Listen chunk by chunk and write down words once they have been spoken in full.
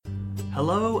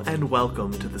Hello and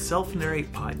welcome to the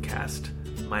Self-Narrate Podcast.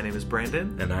 My name is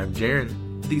Brandon. And I'm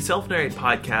Jaron. The Self-Narrate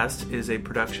Podcast is a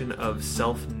production of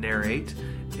Self-Narrate,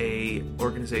 a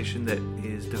organization that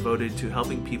is devoted to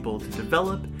helping people to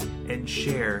develop and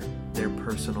share their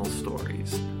personal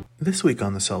stories. This week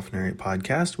on the Self-Narrate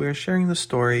Podcast, we are sharing the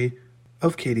story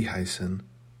of Katie Hyson,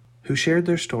 who shared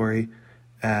their story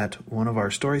at one of our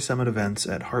Story Summit events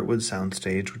at Heartwood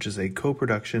Soundstage, which is a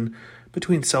co-production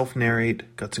between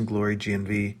Self-Narrate, Guts and Glory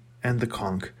GNV, and the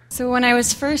Conch. So when I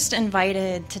was first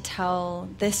invited to tell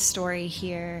this story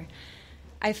here,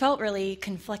 I felt really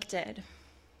conflicted.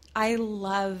 I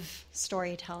love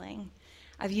storytelling.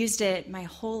 I've used it my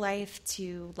whole life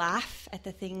to laugh at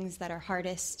the things that are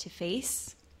hardest to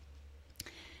face.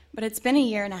 But it's been a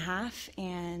year and a half,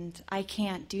 and I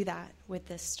can't do that with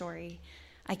this story.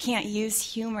 I can't use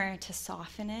humor to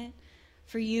soften it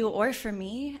for you or for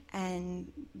me,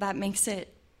 and that makes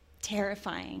it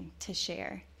terrifying to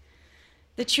share.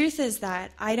 The truth is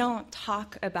that I don't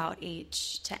talk about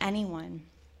H to anyone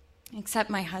except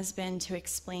my husband to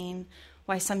explain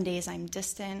why some days I'm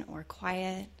distant or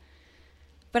quiet.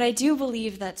 But I do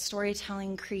believe that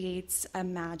storytelling creates a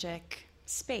magic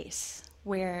space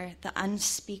where the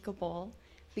unspeakable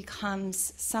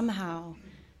becomes somehow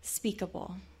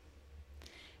speakable.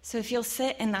 So if you'll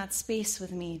sit in that space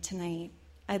with me tonight,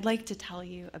 I'd like to tell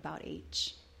you about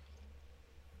H.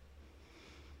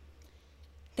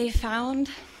 They found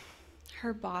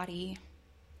her body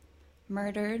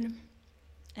murdered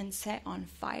and set on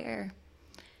fire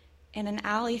in an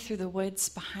alley through the woods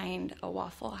behind a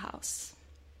Waffle House.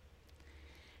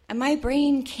 And my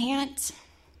brain can't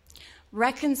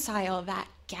reconcile that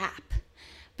gap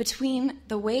between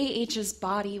the way H's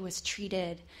body was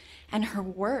treated and her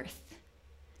worth.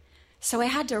 So I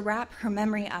had to wrap her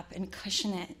memory up and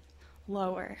cushion it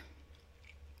lower.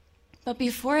 But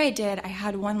before I did, I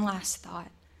had one last thought.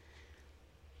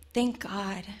 Thank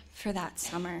God for that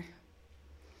summer.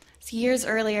 So years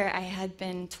earlier, I had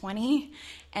been 20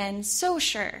 and so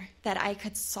sure that I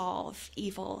could solve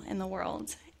evil in the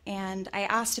world. And I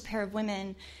asked a pair of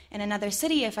women in another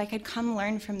city if I could come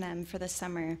learn from them for the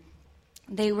summer.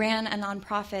 They ran a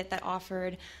nonprofit that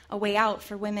offered a way out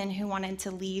for women who wanted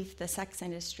to leave the sex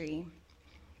industry.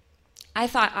 I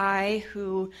thought I,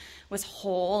 who was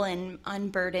whole and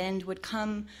unburdened, would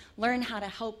come learn how to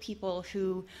help people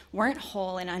who weren't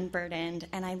whole and unburdened,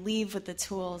 and I'd leave with the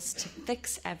tools to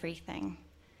fix everything.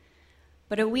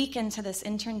 But a week into this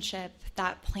internship,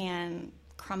 that plan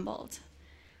crumbled.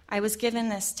 I was given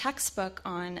this textbook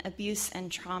on abuse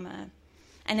and trauma,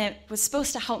 and it was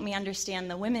supposed to help me understand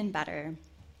the women better.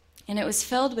 And it was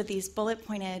filled with these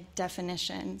bullet-pointed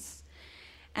definitions.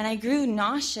 And I grew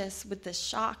nauseous with the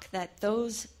shock that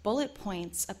those bullet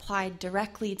points applied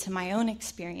directly to my own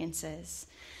experiences.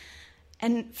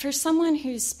 And for someone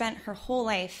who's spent her whole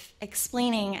life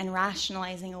explaining and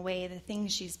rationalizing away the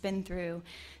things she's been through,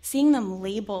 seeing them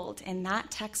labeled in that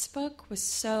textbook was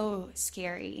so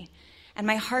scary. And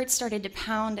my heart started to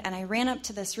pound, and I ran up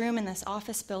to this room in this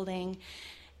office building,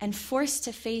 and forced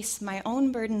to face my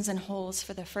own burdens and holes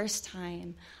for the first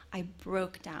time, I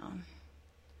broke down.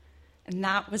 And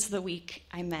that was the week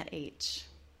I met H.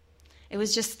 It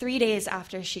was just 3 days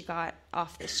after she got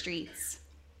off the streets.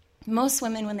 Most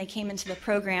women, when they came into the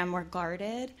program, were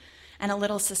guarded and a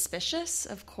little suspicious,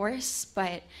 of course,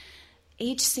 but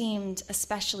H seemed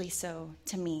especially so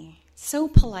to me. So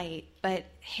polite, but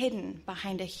hidden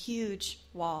behind a huge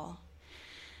wall.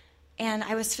 And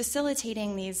I was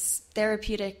facilitating these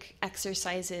therapeutic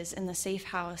exercises in the safe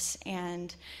house,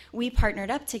 and we partnered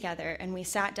up together, and we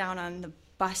sat down on the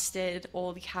busted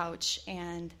old couch,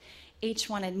 and H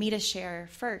wanted me to share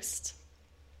first.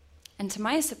 And to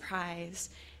my surprise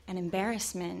and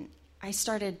embarrassment, I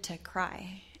started to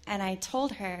cry. And I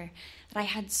told her that I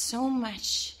had so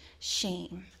much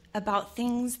shame about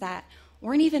things that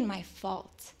weren't even my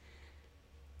fault.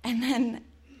 And then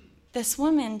this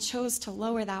woman chose to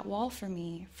lower that wall for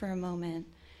me for a moment.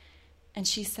 And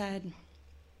she said,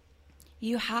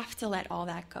 "You have to let all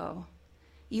that go.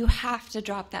 You have to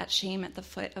drop that shame at the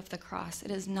foot of the cross.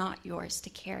 It is not yours to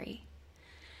carry."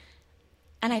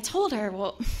 And I told her,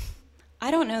 well, I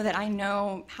don't know that I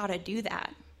know how to do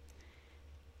that.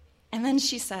 And then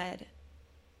she said,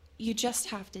 "You just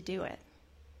have to do it."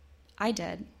 I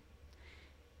did.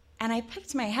 And I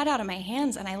picked my head out of my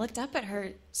hands and I looked up at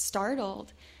her,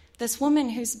 startled. This woman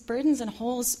whose burdens and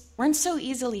holes weren't so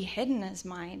easily hidden as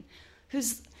mine,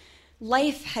 whose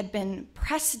life had been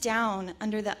pressed down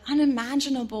under the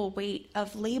unimaginable weight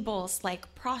of labels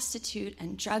like prostitute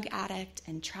and drug addict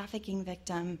and trafficking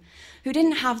victim, who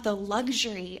didn't have the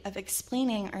luxury of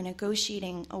explaining or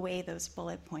negotiating away those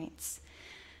bullet points.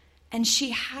 And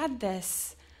she had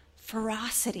this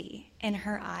ferocity in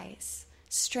her eyes,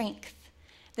 strength,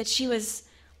 that she was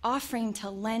offering to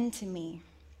lend to me.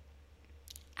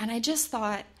 And I just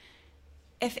thought,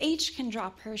 if H can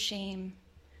drop her shame,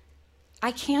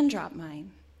 I can drop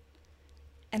mine.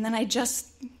 And then I just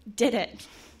did it.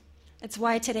 It's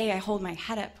why today I hold my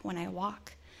head up when I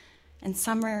walk. And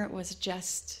summer was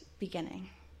just beginning.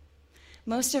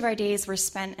 Most of our days were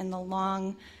spent in the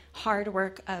long, hard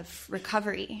work of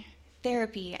recovery,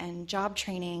 therapy, and job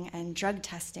training and drug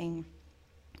testing.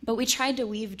 But we tried to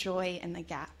weave joy in the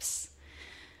gaps.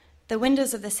 The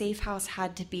windows of the safe house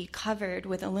had to be covered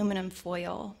with aluminum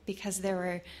foil because there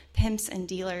were pimps and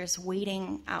dealers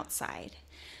waiting outside.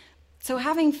 So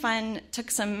having fun took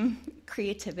some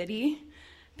creativity,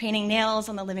 painting nails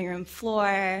on the living room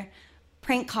floor,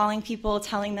 prank calling people,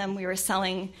 telling them we were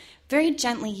selling very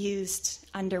gently used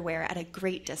underwear at a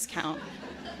great discount.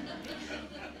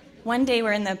 One day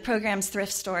we're in the program's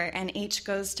thrift store, and H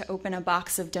goes to open a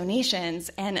box of donations,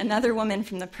 and another woman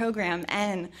from the program,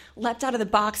 N, leapt out of the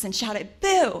box and shouted,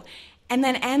 "Boo!" And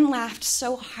then N laughed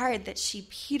so hard that she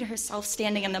peed herself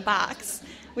standing in the box,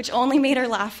 which only made her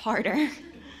laugh harder.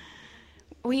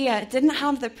 We didn't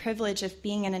have the privilege of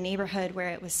being in a neighborhood where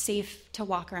it was safe to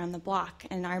walk around the block,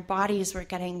 and our bodies were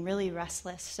getting really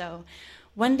restless. So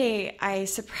one day I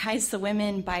surprised the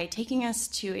women by taking us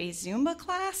to a Zumba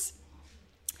class,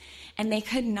 and they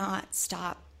could not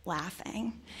stop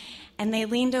laughing. And they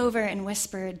leaned over and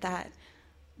whispered that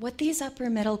what these upper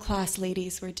middle class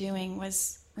ladies were doing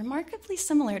was remarkably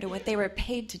similar to what they were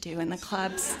paid to do in the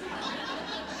clubs.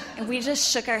 And we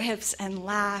just shook our hips and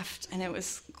laughed, and it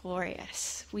was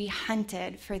glorious. We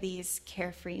hunted for these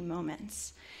carefree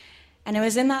moments. And it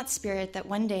was in that spirit that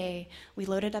one day we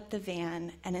loaded up the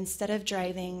van, and instead of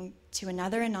driving to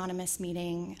another anonymous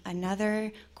meeting,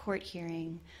 another court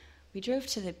hearing, we drove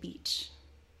to the beach.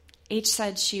 H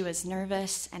said she was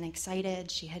nervous and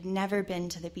excited. She had never been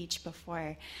to the beach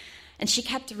before. And she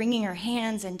kept wringing her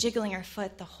hands and jiggling her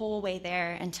foot the whole way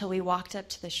there until we walked up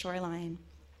to the shoreline.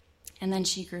 And then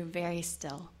she grew very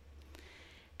still.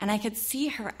 And I could see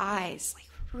her eyes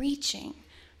reaching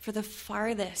for the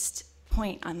farthest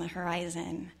point on the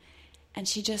horizon. And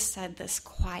she just said this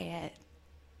quiet,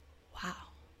 "Wow."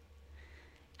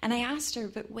 And I asked her,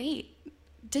 "But wait,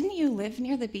 didn't you live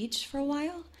near the beach for a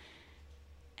while?"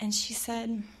 And she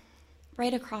said,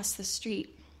 "Right across the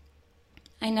street.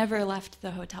 I never left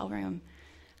the hotel room.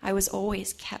 I was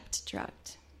always kept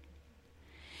drugged."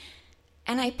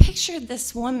 And I pictured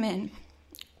this woman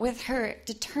with her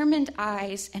determined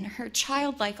eyes and her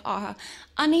childlike awe,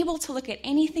 unable to look at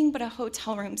anything but a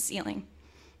hotel room ceiling,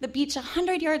 the beach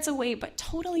 100 yards away, but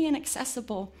totally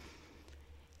inaccessible.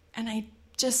 And I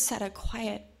just said a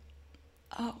quiet,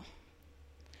 "Oh."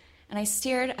 And I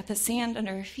stared at the sand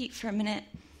under her feet for a minute,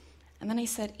 and then I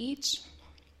said, "H?"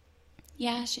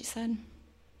 "Yeah," she said.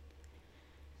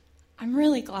 "I'm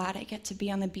really glad I get to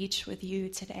be on the beach with you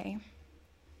today."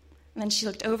 And then she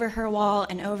looked over her wall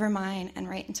and over mine and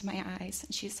right into my eyes,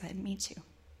 and she said, "Me too."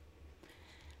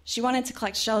 She wanted to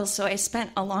collect shells, so I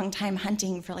spent a long time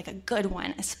hunting for a good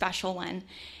one, a special one.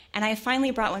 And I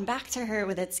finally brought one back to her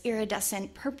with its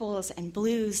iridescent purples and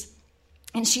blues.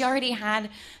 And she already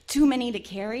had too many to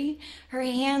carry. Her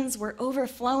hands were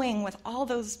overflowing with all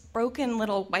those broken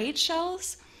little white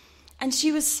shells. And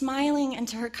she was smiling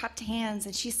into her cupped hands,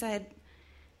 and she said,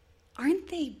 "Aren't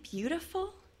they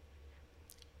beautiful?"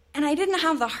 And I didn't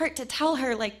have the heart to tell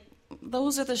her,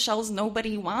 those are the shells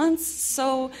nobody wants.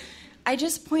 So I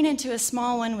just pointed to a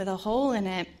small one with a hole in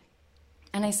it.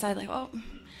 And I said, "Oh,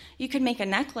 you could make a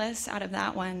necklace out of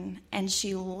that one." And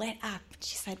she lit up.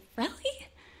 She said, "Really?"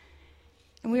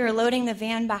 And we were loading the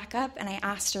van back up, and I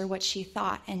asked her what she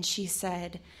thought. And she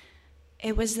said,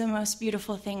 "It was the most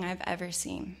beautiful thing I've ever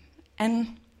seen."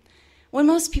 And when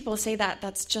most people say that,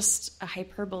 that's just a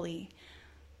hyperbole.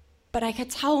 But I could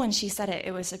tell when she said it,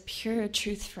 it was a pure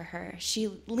truth for her. She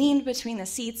leaned between the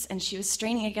seats, and she was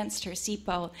straining against her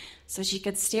seatbelt so she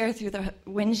could stare through the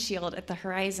windshield at the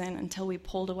horizon until we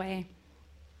pulled away.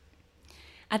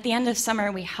 At the end of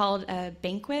summer, we held a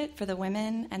banquet for the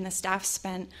women, and the staff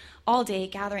spent all day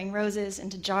gathering roses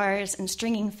into jars and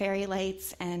stringing fairy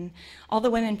lights, and all the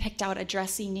women picked out a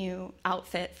dressy new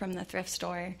outfit from the thrift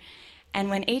store. And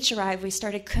when H arrived, we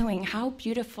started cooing how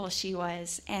beautiful she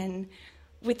was, and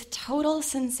with total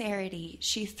sincerity,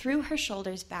 she threw her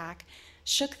shoulders back,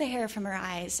 shook the hair from her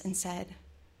eyes, and said,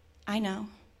 "I know."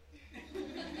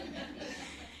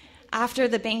 After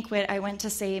the banquet, I went to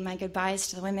say my goodbyes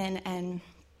to the women, and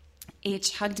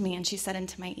H hugged me, and she said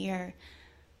into my ear,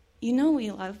 "You know we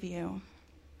love you."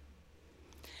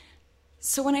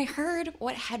 So when I heard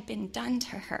what had been done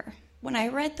to her, when I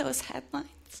read those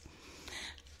headlines.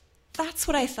 That's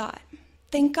what I thought.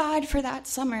 Thank God for that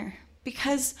summer,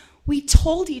 because we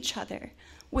told each other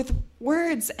with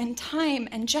words and time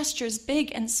and gestures,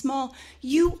 big and small,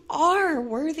 you are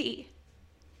worthy.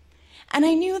 And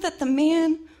I knew that the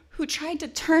man who tried to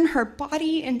turn her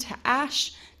body into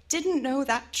ash didn't know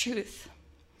that truth.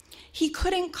 He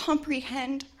couldn't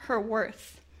comprehend her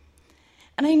worth.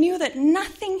 And I knew that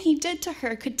nothing he did to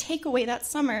her could take away that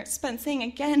summer spent saying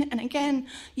again and again,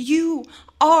 you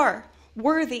are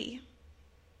worthy.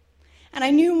 And I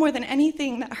knew more than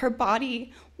anything that her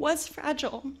body was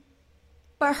fragile,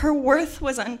 but her worth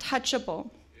was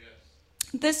untouchable.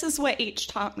 Yes. This is what H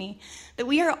taught me, that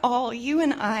we are all, you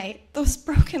and I, those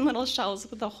broken little shells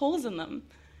with the holes in them.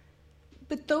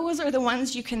 But those are the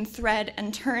ones you can thread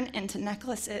and turn into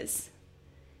necklaces.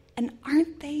 And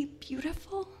aren't they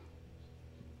beautiful?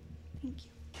 Thank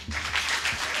you.